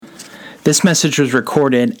This message was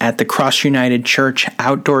recorded at the Cross United Church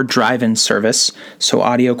outdoor drive-in service, so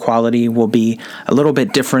audio quality will be a little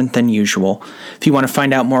bit different than usual. If you want to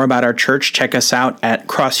find out more about our church, check us out at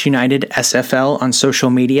Cross United SFL on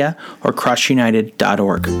social media or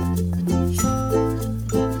crossunited.org.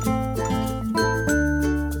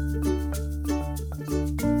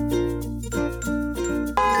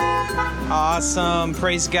 Awesome.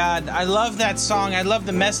 Praise God. I love that song. I love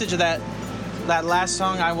the message of that last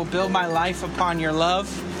song, I will build my life upon your love.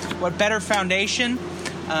 What better foundation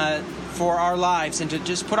for our lives and to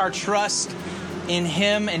just put our trust in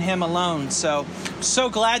Him and Him alone. So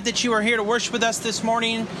glad that you are here to worship with us this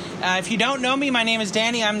morning. If you don't know me, my name is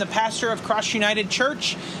Danny. I'm the pastor of Cross United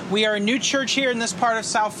Church. We are a new church here in this part of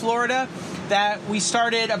South Florida that we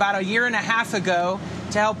started about a year and a half ago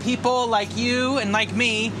to help people like you and like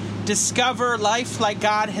me discover life like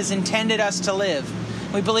God has intended us to live.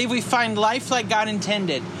 We believe we find life like God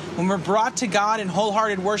intended when we're brought to God in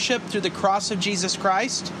wholehearted worship through the cross of Jesus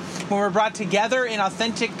Christ, when we're brought together in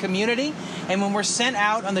authentic community, and when we're sent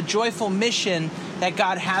out on the joyful mission that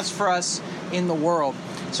God has for us in the world.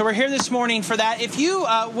 So we're here this morning for that. If you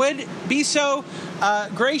would be so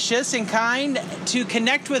gracious and kind to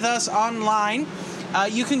connect with us online,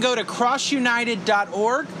 you can go to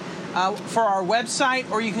crossunited.org for our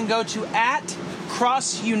website, or you can go to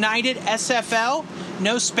 @CrossUnitedSFL,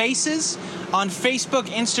 no spaces, on Facebook,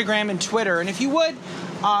 Instagram, and Twitter. And if you would,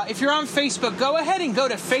 if you're on Facebook, go ahead and go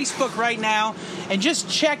to Facebook right now and just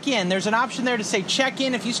check in. There's an option there to say check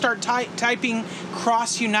in. If you start typing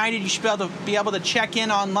Cross United, you should be able to check in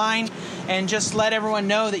online and just let everyone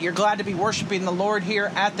know that you're glad to be worshiping the Lord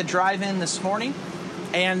here at the drive-in this morning.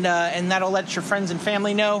 And that'll let your friends and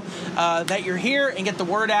family know that you're here and get the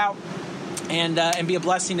word out and be a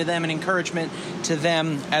blessing to them and encouragement to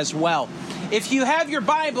them as well. If you have your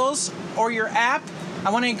Bibles or your app, I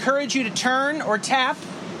want to encourage you to turn or tap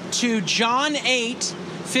to John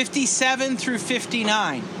 8:57 through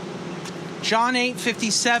 59. John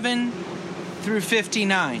 8:57 through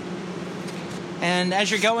 59. And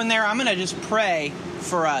as you're going there, I'm going to just pray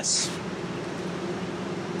for us.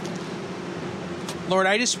 Lord,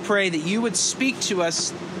 I just pray that you would speak to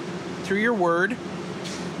us through your word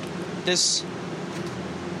this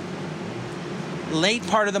late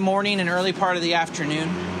part of the morning and early part of the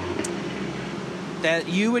afternoon, that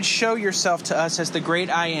you would show yourself to us as the great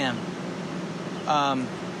I am.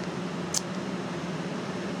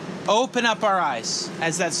 Open up our eyes,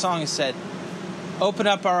 as that song has said. Open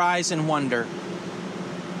up our eyes in wonder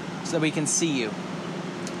so that we can see you.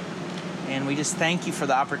 And we just thank you for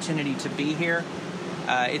the opportunity to be here.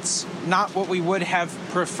 It's not what we would have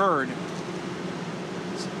preferred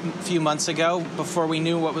a few months ago before we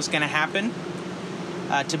knew what was going to happen,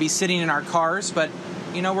 to be sitting in our cars. But,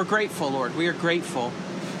 you know, we're grateful, Lord. We are grateful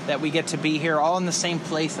that we get to be here all in the same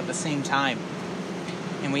place at the same time.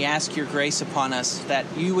 And we ask your grace upon us, that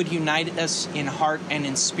you would unite us in heart and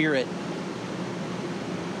in spirit.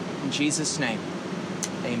 In Jesus' name,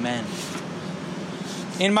 amen.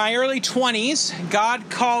 In my early 20s, God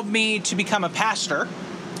called me to become a pastor.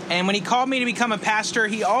 And when he called me to become a pastor,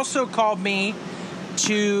 he also called me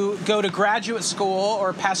to go to graduate school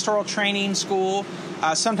or pastoral training school,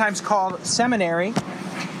 sometimes called seminary,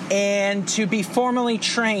 and to be formally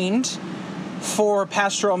trained for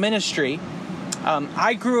pastoral ministry.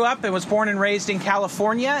 I grew up and was born and raised in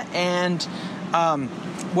California, and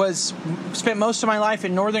spent most of my life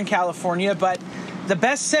in Northern California, but the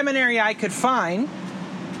best seminary I could find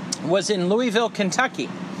was in Louisville, Kentucky.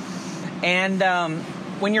 And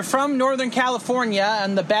when you're from Northern California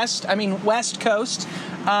and West Coast,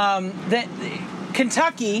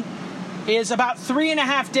 Kentucky is about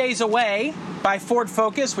 3.5 days away by Ford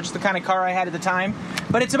Focus, which is the kind of car I had at the time.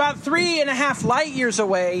 But it's about 3.5 light years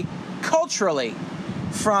away culturally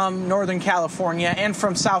from Northern California and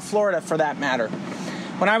from South Florida, for that matter.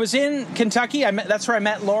 When I was in Kentucky, that's where I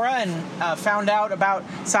met Laura and found out about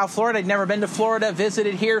South Florida. I'd never been to Florida,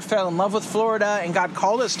 visited here, fell in love with Florida, and God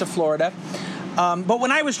called us to Florida. But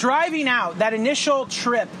when I was driving out, that initial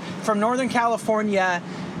trip from Northern California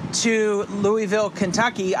to Louisville,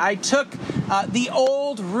 Kentucky, I took the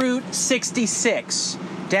old Route 66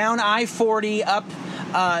 down I-40 up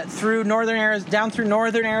down through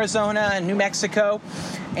northern Arizona and New Mexico,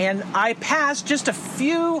 and I passed just a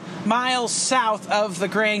few miles south of the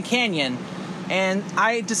Grand Canyon, and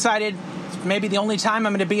I decided maybe the only time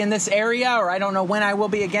I'm going to be in this area, or I don't know when I will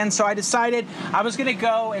be again, so I decided I was going to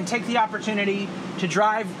go and take the opportunity to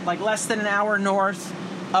drive like less than an hour north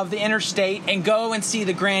of the interstate and go and see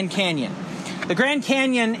the Grand Canyon. The Grand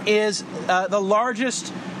Canyon is the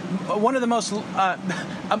largest one of the most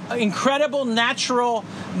incredible natural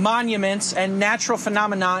monuments and natural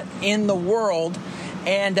phenomena in the world.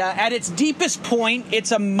 And at its deepest point,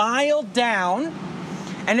 it's a mile down.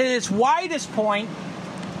 And at its widest point,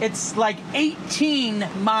 it's like 18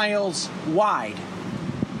 miles wide.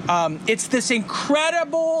 It's this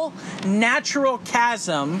incredible natural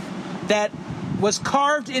chasm that was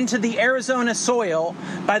carved into the Arizona soil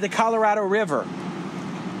by the Colorado River.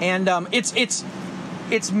 And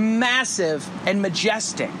it's massive and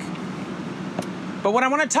majestic. But what I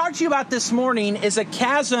want to talk to you about this morning is a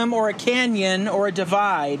chasm or a canyon or a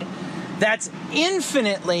divide that's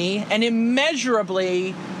infinitely and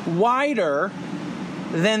immeasurably wider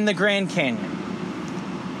than the Grand Canyon.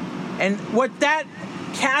 And what that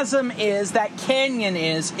chasm is, that canyon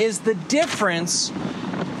is the difference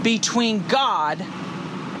between God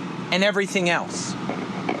and everything else.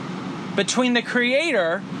 Between the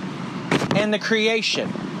Creator and the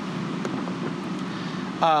creation.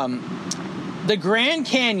 The Grand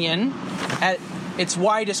Canyon, at its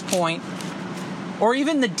widest point, or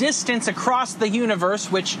even the distance across the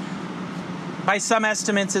universe, which by some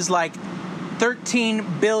estimates is like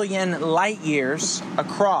 13 billion light years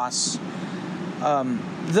across,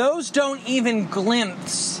 those don't even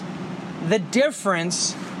glimpse the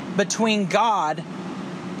difference between God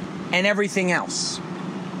and everything else.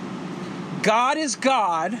 God is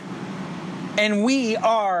God, and we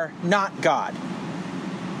are not God.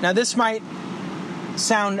 Now, this might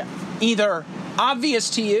sound either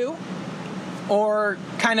obvious to you or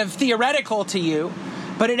kind of theoretical to you,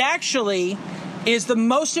 but it actually is the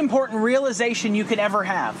most important realization you could ever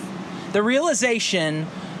have. The realization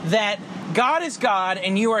that God is God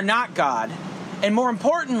and you are not God. And more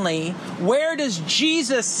importantly, where does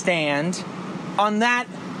Jesus stand on that,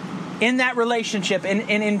 in that relationship,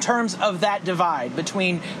 in terms of that divide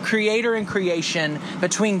between creator and creation,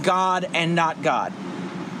 between God and not God?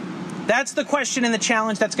 That's the question and the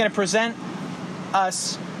challenge that's going to present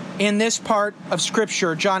us in this part of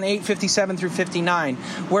Scripture, John 8:57 through 59.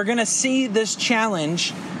 We're going to see this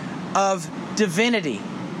challenge of divinity,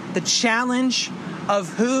 the challenge of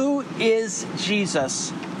who is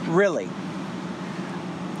Jesus really.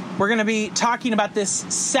 We're going to be talking about this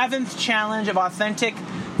seventh challenge of authentic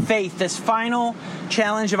faith, this final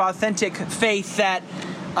challenge of authentic faith that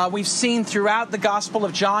we've seen throughout the Gospel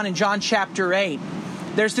of John in John chapter 8.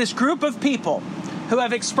 There's this group of people who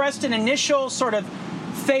have expressed an initial sort of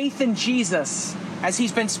faith in Jesus as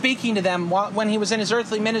he's been speaking to them when he was in his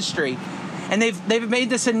earthly ministry. And they've made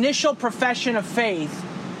this initial profession of faith.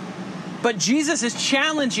 But Jesus is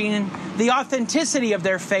challenging the authenticity of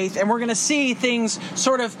their faith. And we're going to see things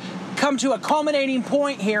sort of come to a culminating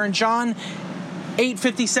point here in John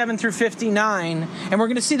 8:57 through 59. And we're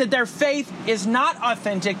going to see that their faith is not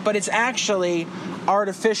authentic, but it's actually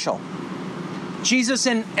artificial. Jesus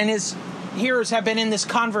and his hearers have been in this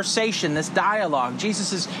conversation, this dialogue.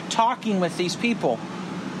 Jesus is talking with these people.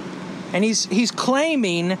 And he's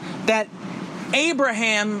claiming that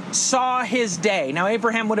Abraham saw his day. Now,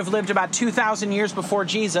 Abraham would have lived about 2,000 years before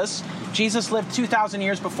Jesus. Jesus lived 2,000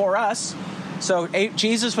 years before us. So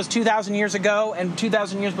Jesus was 2,000 years ago, and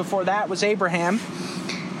 2,000 years before that was Abraham.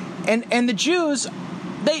 And the Jews,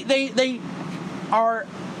 they are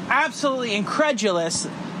absolutely incredulous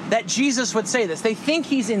that Jesus would say this. They think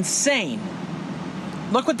he's insane.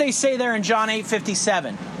 Look what they say there in John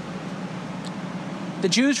 8:57. The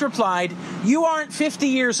Jews replied, "You aren't 50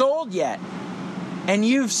 years old yet, and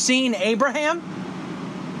you've seen Abraham?"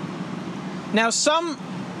 Now, some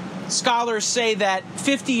scholars say that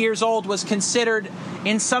 50 years old was considered,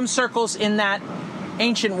 in some circles in that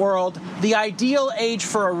ancient world, the ideal age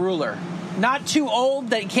for a ruler. Not too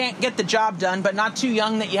old that you can't get the job done, but not too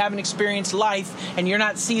young that you haven't experienced life and you're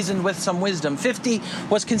not seasoned with some wisdom. 50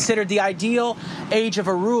 was considered the ideal age of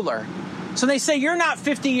a ruler. So they say, you're not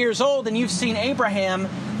 50 years old and you've seen Abraham.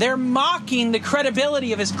 They're mocking the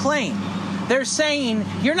credibility of his claim. They're saying,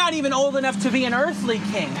 you're not even old enough to be an earthly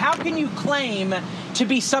king. How can you claim to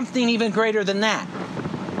be something even greater than that?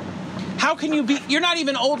 How can you be, you're not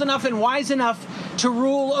even old enough and wise enough to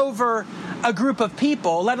rule over a group of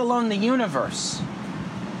people, let alone the universe.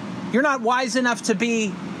 You're not wise enough to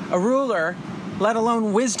be a ruler, let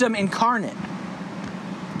alone wisdom incarnate.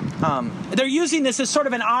 They're using this as sort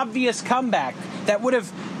of an obvious comeback that would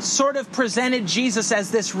have sort of presented Jesus as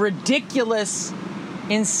this ridiculous,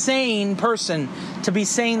 insane person to be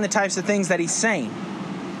saying the types of things that he's saying.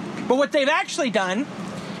 But what they've actually done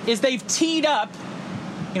is they've teed up.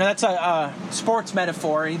 You know, that's a sports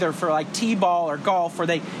metaphor, either for like t-ball or golf,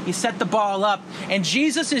 where you set the ball up, and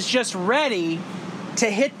Jesus is just ready to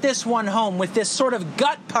hit this one home with this sort of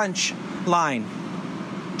gut punch line.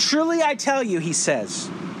 Truly I tell you, he says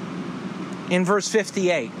in verse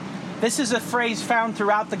 58. This is a phrase found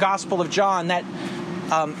throughout the Gospel of John that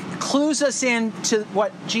clues us into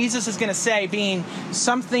what Jesus is going to say being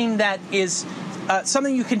something that is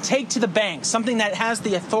something you can take to the bank, something that has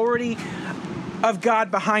the authority of God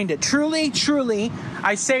behind it. Truly, truly,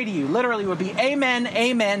 I say to you, literally would be amen,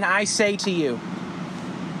 amen, I say to you.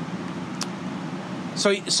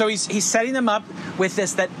 So he's setting them up with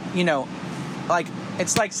this that, like,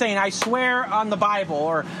 it's like saying, I swear on the Bible,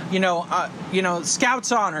 or,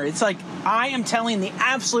 Scout's honor. It's like, I am telling the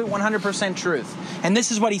absolute 100% truth. And this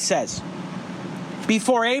is what he says.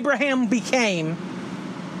 Before Abraham became,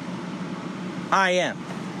 I am.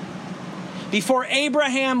 Before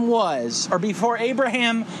Abraham was, or before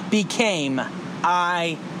Abraham became,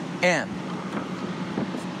 I am.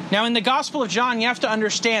 Now, in the Gospel of John, you have to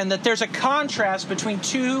understand that there's a contrast between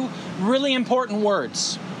two really important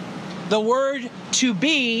words. The word to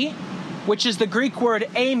be, which is the Greek word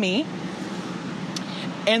eimi,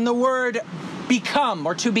 and the word become,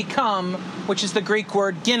 or to become, which is the Greek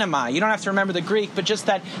word ginomai. You don't have to remember the Greek, but just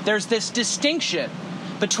that there's this distinction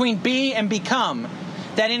between be and become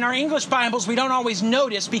that in our English Bibles we don't always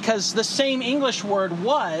notice, because the same English word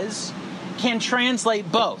was can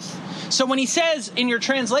translate both. So when he says in your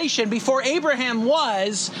translation, before Abraham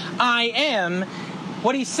was, I am,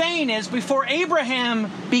 what he's saying is, before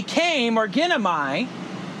Abraham became, or ginomai,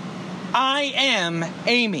 I am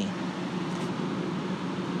eimi.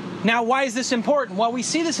 Now, why is this important? Well, we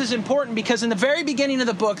see this is important because in the very beginning of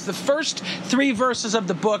the book, the first 3 verses of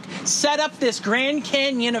the book set up this Grand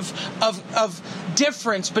Canyon of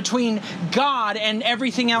difference between God and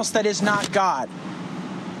everything else that is not God.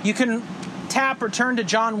 You can tap or turn to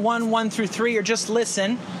John 1:1-3, or just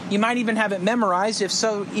listen. You might even have it memorized. If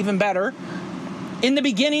so, even better. In the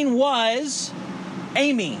beginning was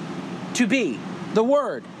eimi, to be, the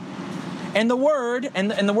Word. And the Word,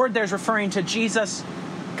 and the Word there is referring to Jesus,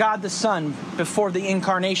 God the Son, before the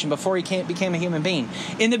incarnation, before he became a human being.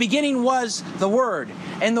 In the beginning was the Word,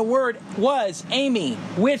 and the Word was eimi,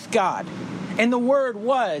 with God. And the Word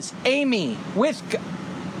was eimi,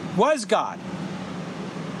 was God.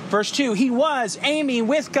 Verse 2, he was eimi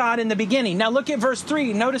with God in the beginning. Now look at verse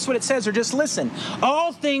 3. Notice what it says, or just listen.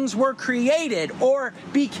 All things were created, or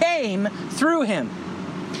became, through him.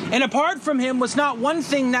 And apart from him was not one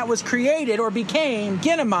thing that was created or became,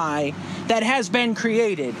 ginomai, that has been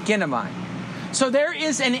created, ginomai. So there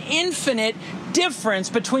is an infinite difference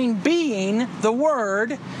between being, the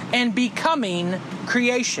Word, and becoming,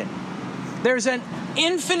 creation. There's an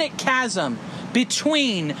infinite chasm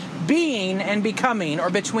between being and becoming, or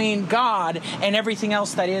between God and everything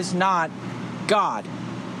else that is not God.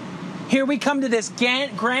 Here we come to this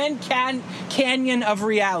Grand Canyon of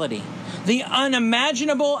reality. The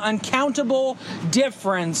unimaginable, uncountable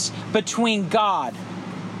difference between God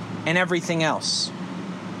and everything else.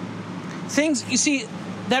 Things, you see,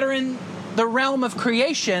 that are in the realm of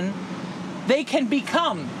creation, they can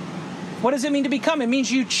become. What does it mean to become? It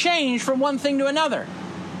means you change from one thing to another.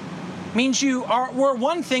 It means were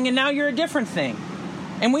one thing and now you're a different thing.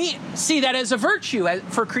 And we see that as a virtue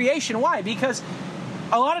for creation. Why? Because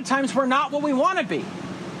a lot of times we're not what we want to be.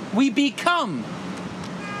 We become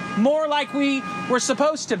more like we were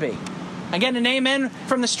supposed to be. Again, an amen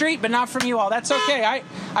from the street, but not from you all. That's okay.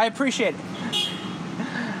 I appreciate it.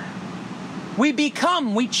 We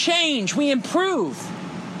become, we change, we improve.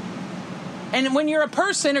 And when you're a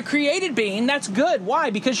person, a created being, that's good. Why?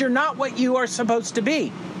 Because you're not what you are supposed to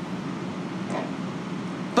be.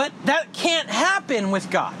 But that can't happen with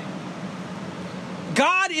God.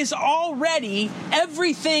 God is already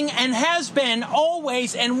everything and has been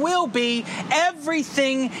always and will be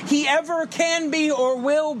everything he ever can be or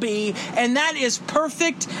will be. And that is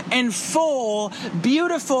perfect and full,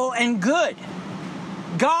 beautiful and good.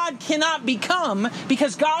 God cannot become,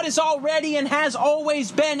 because God is already and has always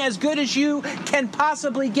been as good as you can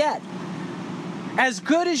possibly get. As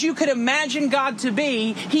good as you could imagine God to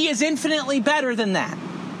be, he is infinitely better than that.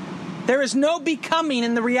 There is no becoming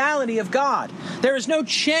in the reality of God. There is no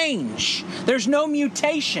change. There's no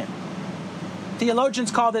mutation. Theologians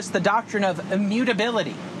call this the doctrine of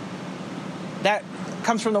immutability. That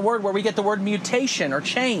comes from the word where we get the word mutation or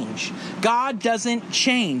change. God doesn't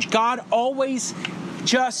change. God always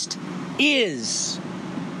just is.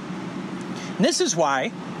 And this is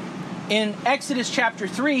why in Exodus chapter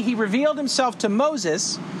 3, he revealed himself to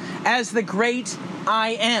Moses as the great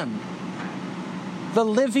I am. The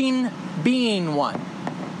living being one.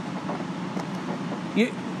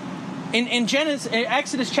 In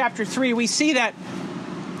Exodus chapter 3, we see that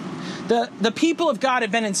the people of God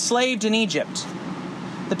had been enslaved in Egypt.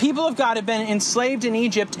 The people of God have been enslaved in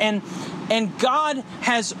Egypt, and God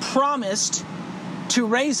has promised to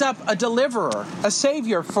raise up a deliverer, a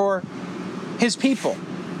savior for his people.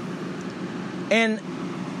 And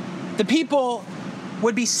the people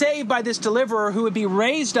would be saved by this deliverer who would be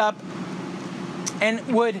raised up and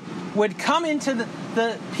would come into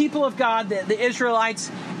the people of God, the Israelites,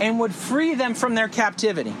 and would free them from their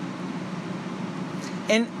captivity.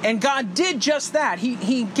 And God did just that.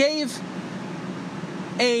 He gave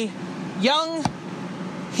a young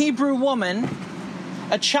Hebrew woman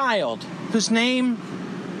a child whose name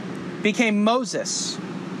became Moses.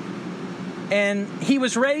 And he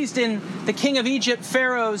was raised in the king of Egypt,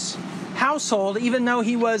 Pharaoh's household, even though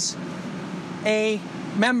he was a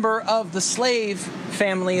member of the slave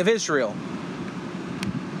family of Israel.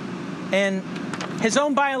 And his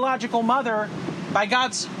own biological mother, by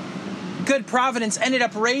God's good providence, ended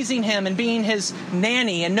up raising him and being his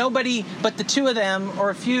nanny. And nobody but the two of them,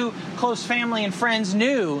 or a few close family and friends,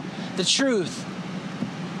 knew the truth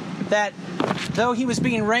that though he was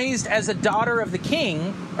being raised as a daughter of the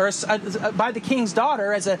king, or by the king's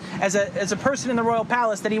daughter, as a person in the royal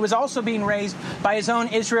palace, that he was also being raised by his own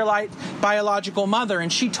Israelite biological mother.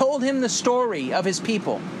 And she told him the story of his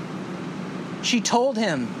people. She told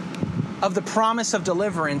him of the promise of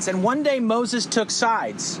deliverance. And one day Moses took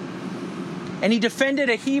sides, and he defended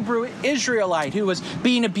a Hebrew Israelite who was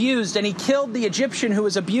being abused, and he killed the Egyptian who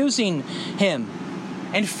was abusing him.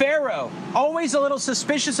 And Pharaoh, always a little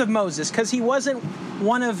suspicious of Moses because he wasn't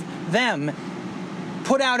one of them,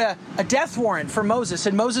 put out a death warrant for Moses,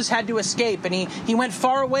 and Moses had to escape. And he went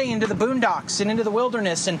far away into the boondocks and into the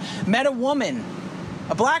wilderness and met a woman,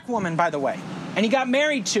 a black woman, by the way. And he got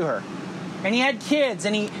married to her. And he had kids,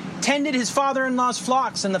 and he tended his father-in-law's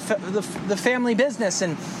flocks and the family business.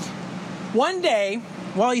 And one day,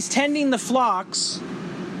 while he's tending the flocks,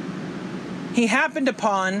 he happened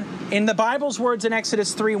upon, in the Bible's words in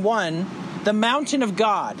Exodus 3:1, the mountain of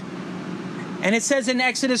God. And it says in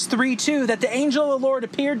Exodus 3:2 that the angel of the Lord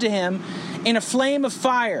appeared to him in a flame of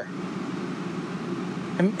fire.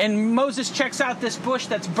 And Moses checks out this bush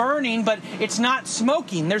that's burning, but it's not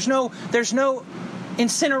smoking. There's no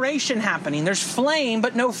incineration happening. There's flame,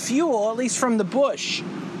 but no fuel, at least from the bush.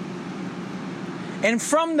 And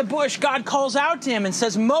from the bush, God calls out to him and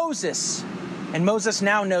says, "Moses." And Moses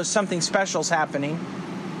now knows something special's happening.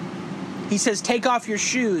 He says, "Take off your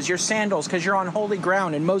shoes, your sandals, because you're on holy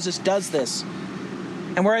ground." And Moses does this.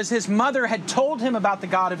 And whereas his mother had told him about the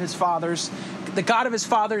God of his fathers, the God of his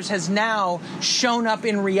fathers has now shown up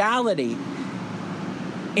in reality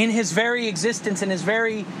in his very existence, in his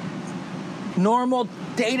very normal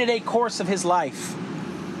day-to-day course of his life.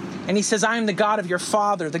 And he says, "I am the God of your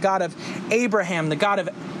father, the God of Abraham, the God of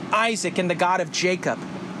Isaac, and the God of Jacob."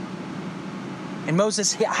 And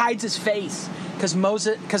Moses hides his face because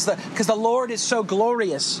the Lord is so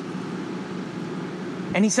glorious.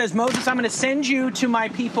 And he says, "Moses, I'm going to send you to my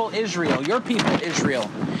people Israel, your people Israel.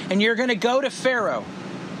 And you're going to go to Pharaoh.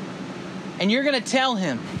 And you're going to tell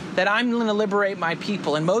him that I'm going to liberate my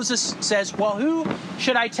people." And Moses says, "Well, who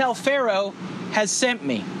should I tell Pharaoh has sent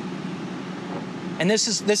me?" And this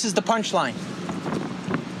is the punchline.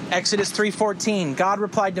 Exodus 3:14. God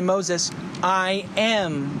replied to Moses, "I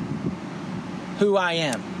am who I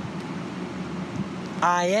am.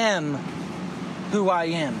 I am who I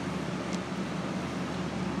am."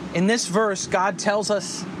 In this verse, God tells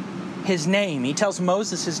us his name. He tells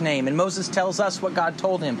Moses his name, and Moses tells us what God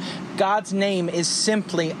told him. God's name is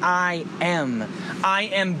simply I am. I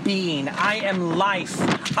am being. I am life.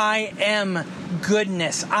 I am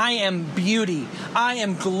goodness. I am beauty. I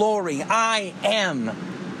am glory. I am.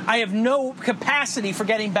 I have no capacity for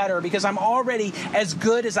getting better because I'm already as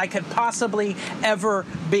good as I could possibly ever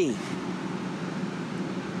be.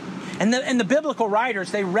 And the biblical writers,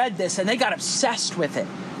 they read this and they got obsessed with it.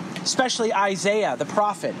 Especially Isaiah, the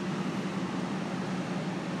prophet.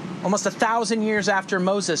 Almost 1,000 years after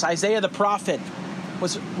Moses, Isaiah the prophet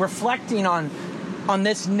was reflecting on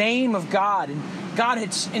this name of God. And God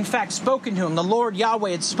had, in fact, spoken to him. The Lord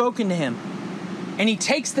Yahweh had spoken to him. And he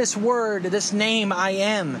takes this word, this name, I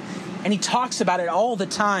am, and he talks about it all the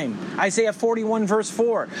time. Isaiah 41 verse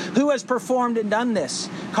 4. "Who has performed and done this,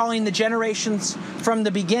 calling the generations from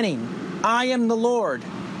the beginning? I am the Lord,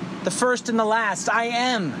 the first and the last. I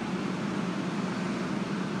am."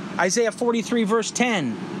 Isaiah 43 verse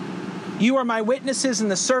 10. "You are my witnesses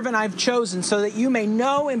and the servant I've chosen, so that you may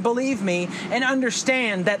know and believe me and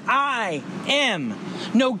understand that I am.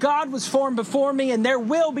 No God was formed before me, and there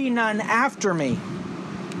will be none after me."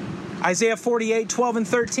 Isaiah 48, 12 and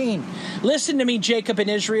 13. Listen to me, Jacob and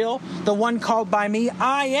Israel, the one called by me.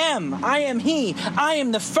 I am he. I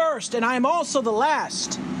am the first, and I am also the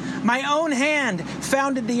last. My own hand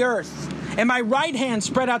founded the earth, and my right hand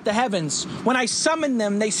spread out the heavens. When I summoned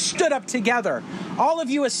them, they stood up together. All of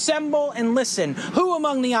you assemble and listen. Who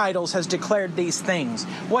among the idols has declared these things?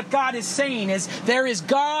 What God is saying is there is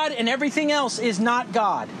God and everything else is not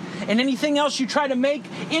God. And anything else you try to make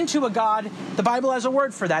into a god, the Bible has a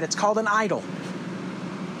word for that. It's called an idol.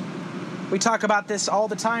 We talk about this all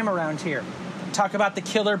the time around here. We talk about the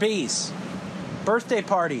killer bees, birthday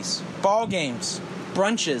parties, ball games,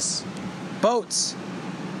 brunches, boats.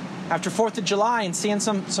 After 4th of July and seeing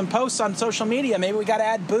some posts on social media, maybe we got to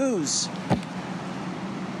add booze.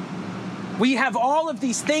 We have all of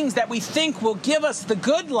these things that we think will give us the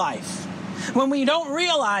good life, when we don't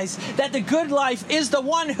realize that the good life is the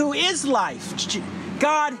one who is life,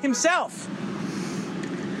 God himself.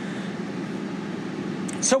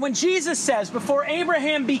 So when Jesus says, before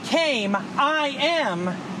Abraham became, I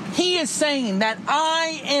am, he is saying that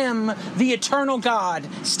I am the eternal God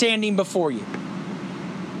standing before you.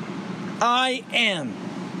 I am.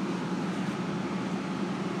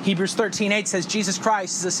 Hebrews 13:8 says Jesus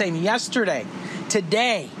Christ is the same yesterday,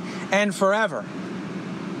 today, and forever.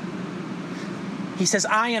 He says,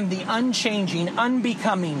 I am the unchanging,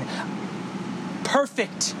 unbecoming,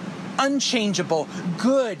 perfect, unchangeable,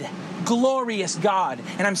 good, glorious God,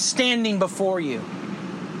 and I'm standing before you.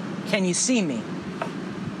 Can you see me?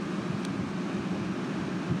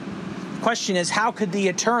 The question is, how could the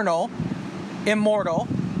eternal, immortal,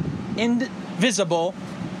 invisible,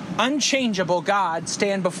 unchangeable God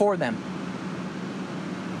stand before them?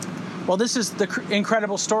 Well, this is the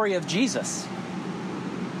incredible story of Jesus.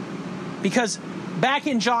 Because back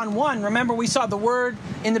in John 1, remember we saw the Word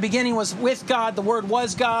in the beginning was with God, the Word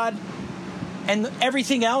was God, and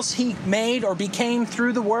everything else he made or became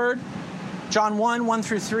through the Word. John 1, 1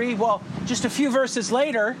 through 3. Well, just a few verses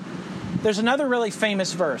later, there's another really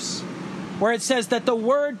famous verse where it says that the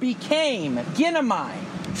Word became, ginomai,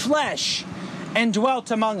 flesh, and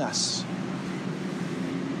dwelt among us.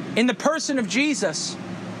 In the person of Jesus,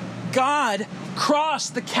 God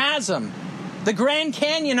crossed the chasm, the Grand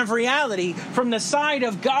Canyon of reality, from the side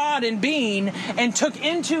of God and being, and took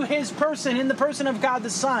into his person, in the person of God the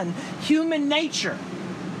Son, human nature.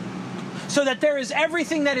 So that there is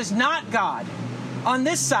everything that is not God on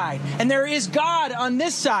this side, and there is God on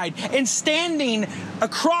this side. And standing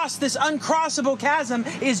across this uncrossable chasm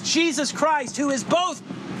is Jesus Christ, who is both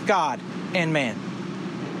God and man.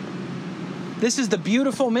 This is the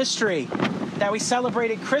beautiful mystery that we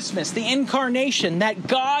celebrate at Christmas, the incarnation, that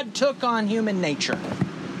God took on human nature.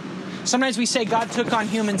 Sometimes we say God took on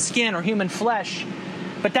human skin or human flesh,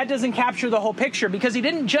 but that doesn't capture the whole picture, because he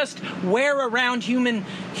didn't just wear around human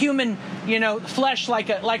flesh like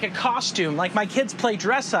a costume. Like my kids play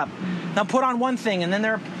dress up. They'll put on one thing and then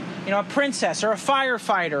they're a princess or a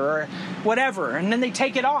firefighter or whatever, and then they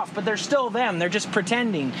take it off, but they're still them. They're just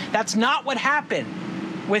pretending. That's not what happened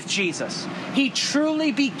with Jesus. He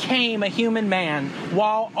truly became a human man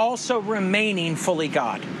while also remaining fully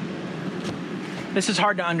God. This is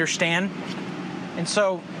hard to understand. And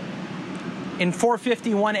so in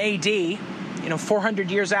 451 AD,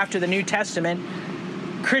 400 years after the New Testament,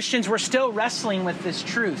 Christians were still wrestling with this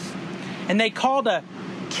truth. And they called a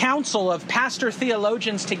council of pastor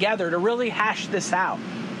theologians together to really hash this out.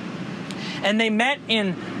 And they met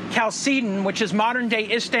in Chalcedon, which is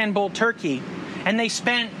modern-day Istanbul, Turkey, and they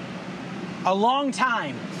spent a long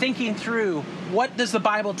time thinking through, what does the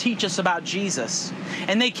Bible teach us about Jesus?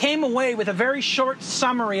 And they came away with a very short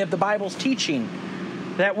summary of the Bible's teaching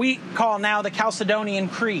that we call now the Chalcedonian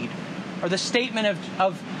Creed, or the statement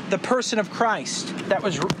of the person of Christ that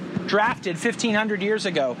was drafted 1,500 years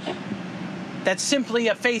ago. That's simply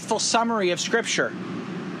a faithful summary of Scripture.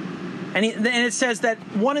 And it says that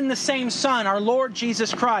one and the same Son, our Lord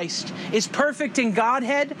Jesus Christ, is perfect in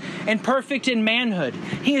Godhead and perfect in manhood.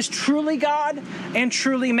 He is truly God and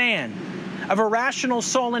truly man, of a rational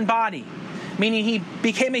soul and body, meaning he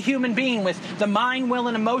became a human being with the mind, will,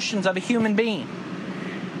 and emotions of a human being.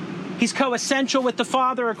 He's coessential with the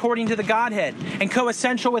Father according to the Godhead, and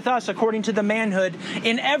coessential with us according to the manhood,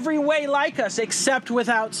 in every way like us except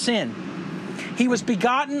without sin. He was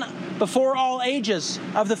begotten before all ages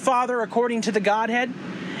of the Father according to the Godhead,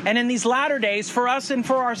 and in these latter days for us and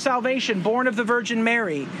for our salvation, born of the Virgin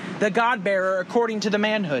Mary, the God-bearer according to the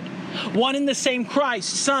manhood. One and the same Christ,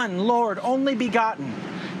 Son, Lord, only begotten,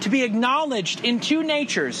 to be acknowledged in two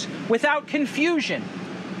natures, without confusion,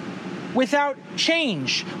 without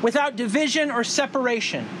change, without division or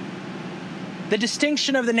separation. The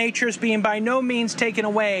distinction of the natures being by no means taken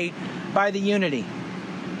away by the unity.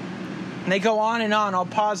 And they go on and on. I'll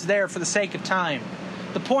pause there for the sake of time.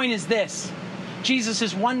 The point is this. Jesus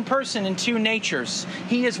is one person in two natures.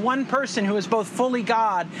 He is one person who is both fully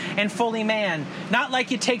God and fully man. Not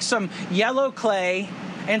like you take some yellow clay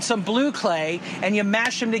and some blue clay and you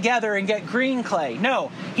mash them together and get green clay. No,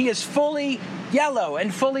 he is fully yellow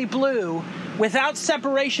and fully blue, without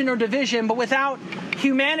separation or division, but without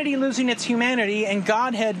humanity losing its humanity and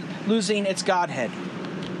Godhead losing its Godhead.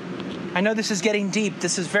 I know this is getting deep.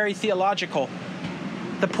 This is very theological.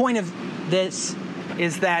 The point of this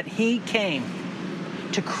is that he came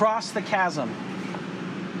to cross the chasm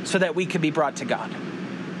so that we could be brought to God.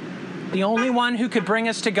 The only one who could bring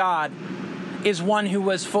us to God is one who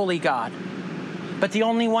was fully God. But the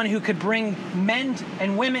only one who could bring men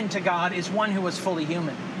and women to God is one who was fully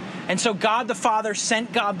human. And so God the Father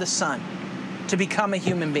sent God the Son to become a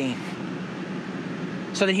human being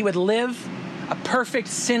so that he would live a perfect,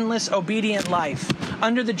 sinless, obedient life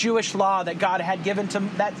under the Jewish law that God had given to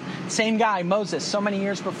that same guy, Moses, so many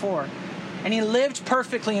years before. And he lived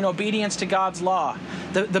perfectly in obedience to God's law.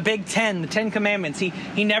 The big 10, the 10 commandments.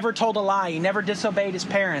 He never told a lie. He never disobeyed his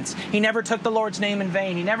parents. He never took the Lord's name in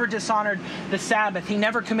vain. He never dishonored the Sabbath. He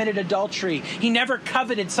never committed adultery. He never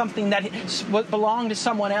coveted something that belonged to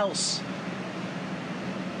someone else.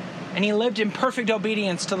 And he lived in perfect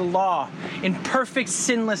obedience to the law, in perfect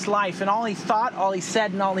sinless life, in all he thought, all he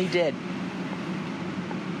said, and all he did.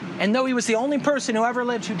 And though he was the only person who ever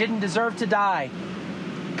lived who didn't deserve to die,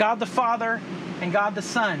 God the Father and God the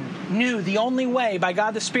Son knew the only way by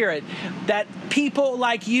God the Spirit that people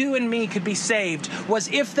like you and me could be saved was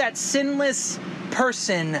if that sinless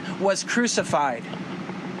person was crucified.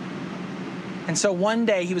 And so one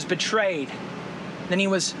day he was betrayed, then he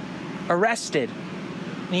was arrested,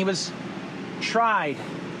 and he was tried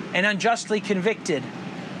and unjustly convicted.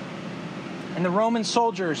 And the Roman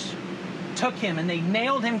soldiers took him and they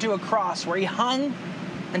nailed him to a cross where he hung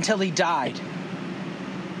until he died.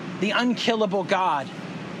 The unkillable God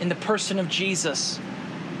in the person of Jesus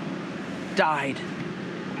died.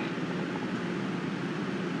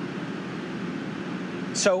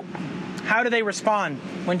 So, how do they respond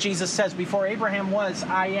when Jesus says, before Abraham was,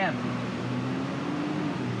 I am?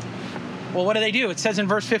 Well, what do? It says in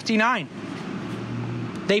verse 59.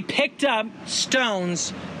 They picked up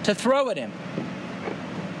stones to throw at him.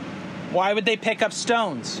 Why would they pick up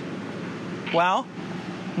stones? Well,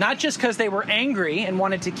 not just because they were angry and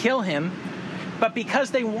wanted to kill him, but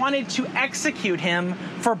because they wanted to execute him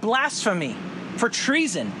for blasphemy, for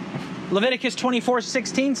treason. Leviticus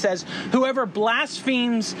 24:16 says, whoever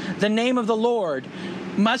blasphemes the name of the Lord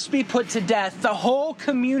must be put to death. The whole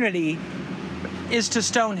community is to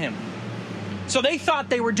stone him. So they thought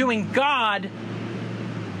they were doing God.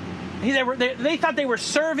 They thought they were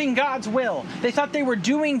serving God's will. They thought they were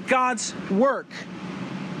doing God's work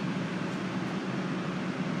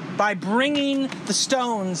by bringing the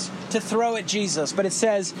stones to throw at Jesus. But it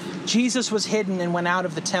says Jesus was hidden and went out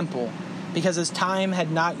of the temple because his time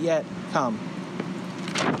had not yet come.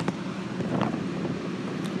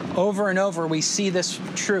 Over and over we see this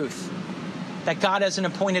truth, that God has an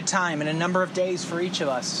appointed time and a number of days for each of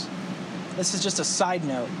us. This is just a side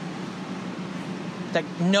note. That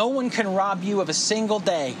no one can rob you of a single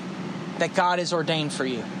day that God has ordained for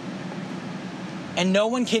you. And no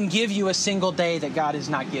one can give you a single day that God has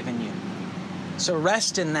not given you. So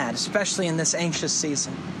rest in that, especially in this anxious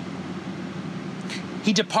season.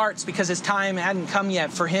 He departs because his time hadn't come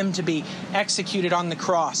yet for him to be executed on the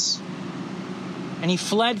cross. And he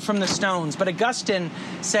fled from the stones. But Augustine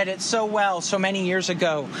said it so well so many years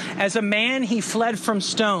ago. As a man he fled from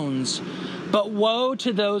stones, but woe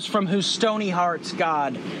to those from whose stony hearts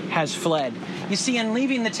God has fled. You see, in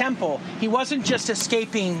leaving the temple, he wasn't just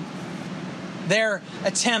escaping their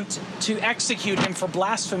attempt to execute him for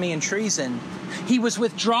blasphemy and treason. He was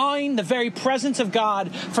withdrawing the very presence of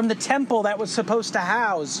God from the temple that was supposed to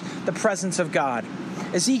house the presence of God.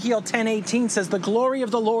 Ezekiel 10:18 says, the glory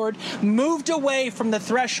of the Lord moved away from the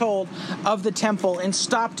threshold of the temple and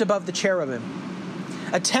stopped above the cherubim.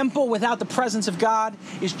 A temple without the presence of God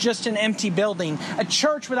is just an empty building. A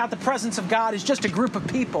church without the presence of God is just a group of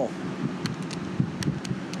people.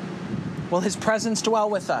 Will his presence dwell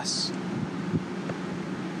with us?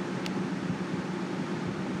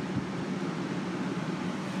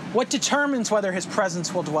 What determines whether his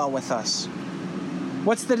presence will dwell with us?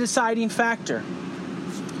 What's the deciding factor?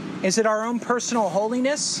 Is it our own personal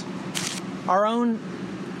holiness? Our own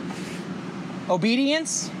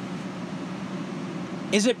obedience?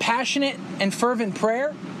 Is it passionate and fervent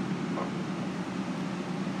prayer?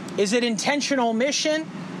 Is it intentional mission?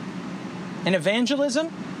 and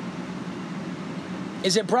evangelism?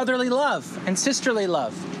 Is it brotherly love and sisterly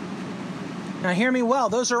love? Now hear me well.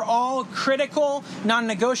 Those are all critical,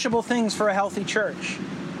 non-negotiable things for a healthy church.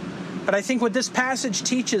 But I think what this passage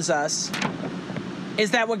teaches us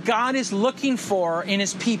is that what God is looking for in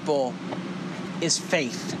His people is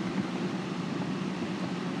faith.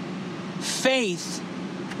 Faith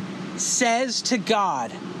says to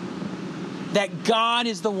God that God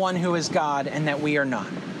is the one who is God and that we are not.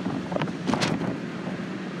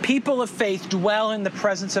 People of faith dwell in the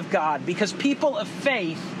presence of God because people of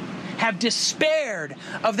faith have despaired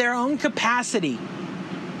of their own capacity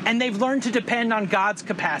and they've learned to depend on God's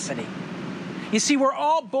capacity. You see, we're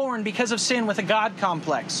all born because of sin with a God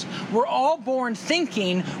complex. We're all born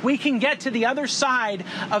thinking we can get to the other side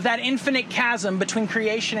of that infinite chasm between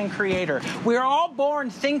creation and creator. We're all born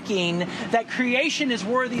thinking that creation is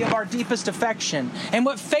worthy of our deepest affection. And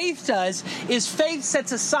what faith does is faith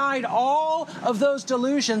sets aside all of those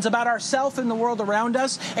delusions about ourselves and the world around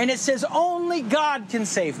us, and it says only God can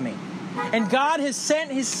save me. And God has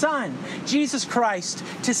sent His Son, Jesus Christ,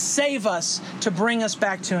 to save us, to bring us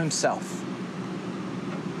back to Himself.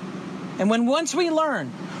 And once we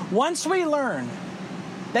learn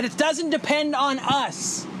that it doesn't depend on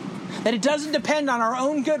us, that it doesn't depend on our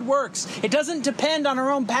own good works, it doesn't depend on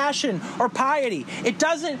our own passion or piety, it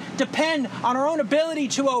doesn't depend on our own ability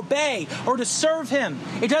to obey or to serve Him,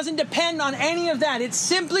 it doesn't depend on any of that. It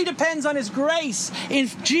simply depends on His grace.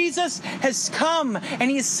 If Jesus has come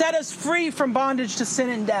and He has set us free from bondage to sin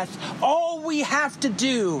and death, all we have to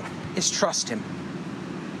do is trust Him.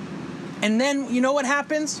 And then, you know what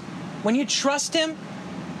happens? When you trust Him,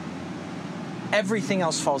 everything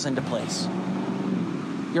else falls into place.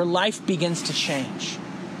 Your life begins to change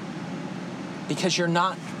because you're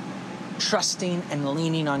not trusting and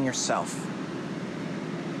leaning on yourself.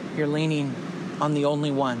 You're leaning on the only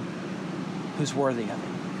one who's worthy of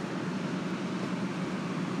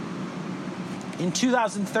it. In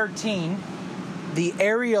 2013, the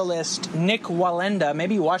aerialist Nik Wallenda,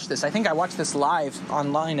 maybe you watched this. I think I watched this live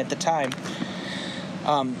online at the time.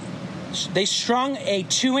 They strung a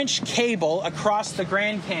 2-inch cable across the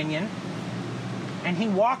Grand Canyon, and he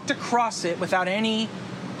walked across it without any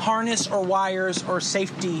harness or wires or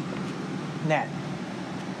safety net.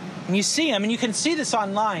 And you see him, and you can see this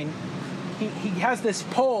online. He has this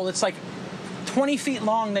pole that's like 20 feet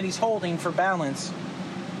long that he's holding for balance,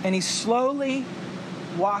 and he's slowly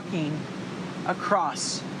walking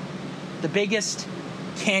across the biggest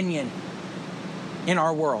canyon in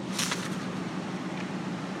our world.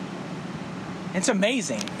 It's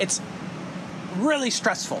amazing. It's really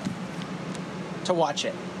stressful to watch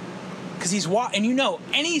it. Because he's and you know,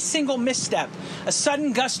 any single misstep, a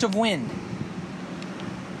sudden gust of wind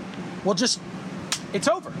will just, it's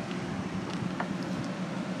over.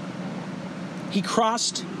 He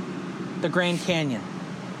crossed the Grand Canyon.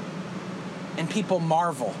 And people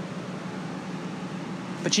marvel.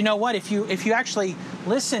 But you know what? If you actually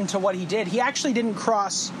listen to what he did, he actually didn't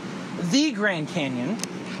cross the Grand Canyon.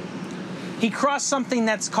 He crossed something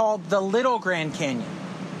that's called the Little Grand Canyon.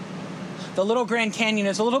 The Little Grand Canyon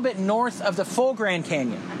is a little bit north of the full Grand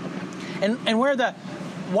Canyon. And where the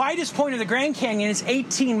widest point of the Grand Canyon is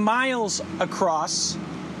 18 miles across,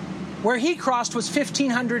 where he crossed was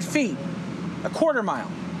 1,500 feet, a quarter mile.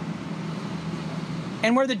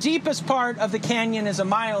 And where the deepest part of the canyon is a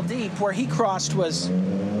mile deep, where he crossed was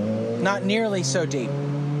not nearly so deep.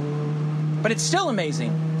 But it's still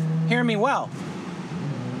amazing. Hear me well.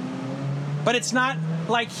 But it's not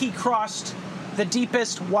like he crossed the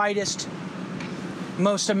deepest, widest,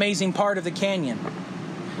 most amazing part of the canyon.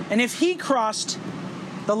 And if he crossed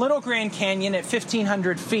the Little Grand Canyon at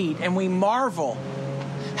 1,500 feet and we marvel,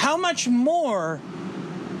 how much more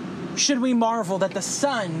should we marvel that the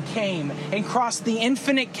Son came and crossed the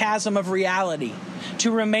infinite chasm of reality to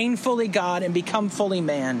remain fully God and become fully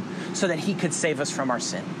man so that He could save us from our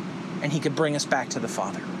sin and He could bring us back to the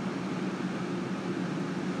Father.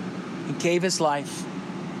 He gave His life.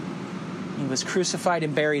 He was crucified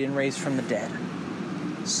and buried and raised from the dead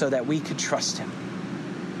so that we could trust Him.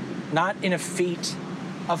 Not in a feat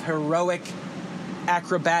of heroic,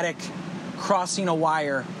 acrobatic crossing a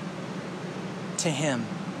wire to Him,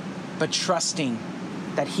 but trusting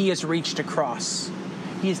that He has reached across.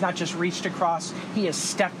 He has not just reached across, He has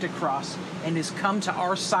stepped across and has come to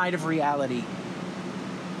our side of reality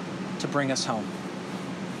to bring us home.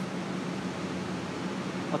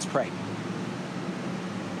 Let's pray.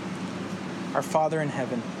 Our Father in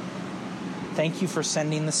heaven, thank You for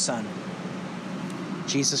sending the Son,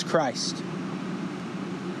 Jesus Christ,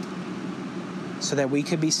 so that we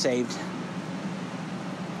could be saved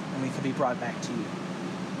and we could be brought back to You.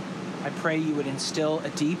 I pray you would instill a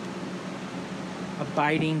deep,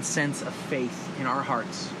 abiding sense of faith in our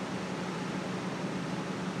hearts.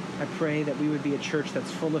 I pray that we would be a church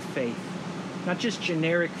that's full of faith. Not just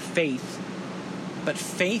generic faith, but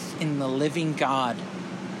faith in the living God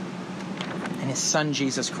and His Son,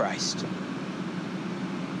 Jesus Christ.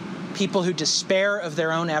 People who despair of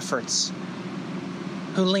their own efforts,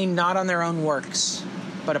 who lean not on their own works,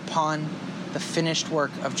 but upon the finished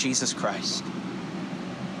work of Jesus Christ.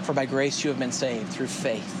 For by grace you have been saved through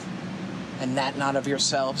faith, and that not of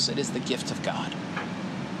yourselves, it is the gift of God,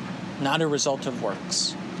 not a result of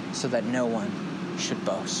works, so that no one should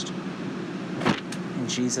boast. In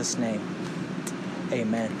Jesus' name,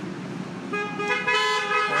 amen.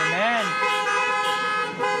 Amen.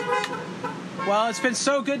 Well, it's been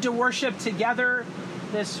so good to worship together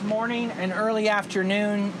this morning and early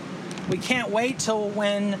afternoon. We can't wait till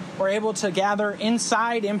when we're able to gather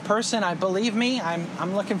inside in person. Believe me,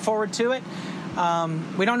 I'm looking forward to it.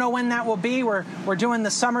 We don't know when that will be. We're doing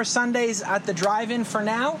the summer Sundays at the drive-in for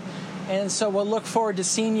now. And so we'll look forward to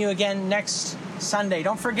seeing you again next Sunday.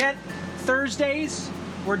 Don't forget, Thursdays,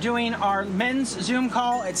 we're doing our men's Zoom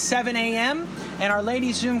call at 7 a.m. and our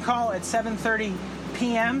ladies' Zoom call at 7:30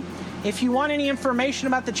 p.m. If you want any information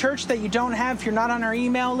about the church that you don't have, if you're not on our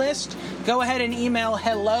email list, go ahead and email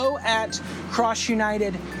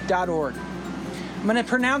hello@crossunited.org. I'm going to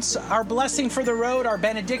pronounce our blessing for the road, our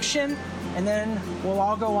benediction, and then we'll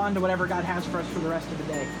all go on to whatever God has for us for the rest of the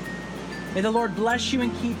day. May the Lord bless you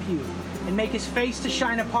and keep you, and make His face to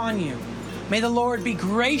shine upon you. May the Lord be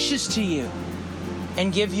gracious to you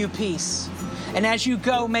and give you peace. And as you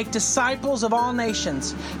go, make disciples of all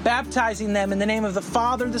nations, baptizing them in the name of the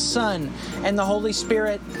Father, the Son, and the Holy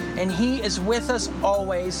Spirit. And He is with us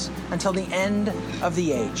always until the end of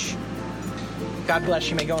the age. God bless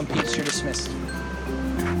you. May go in peace. You're dismissed.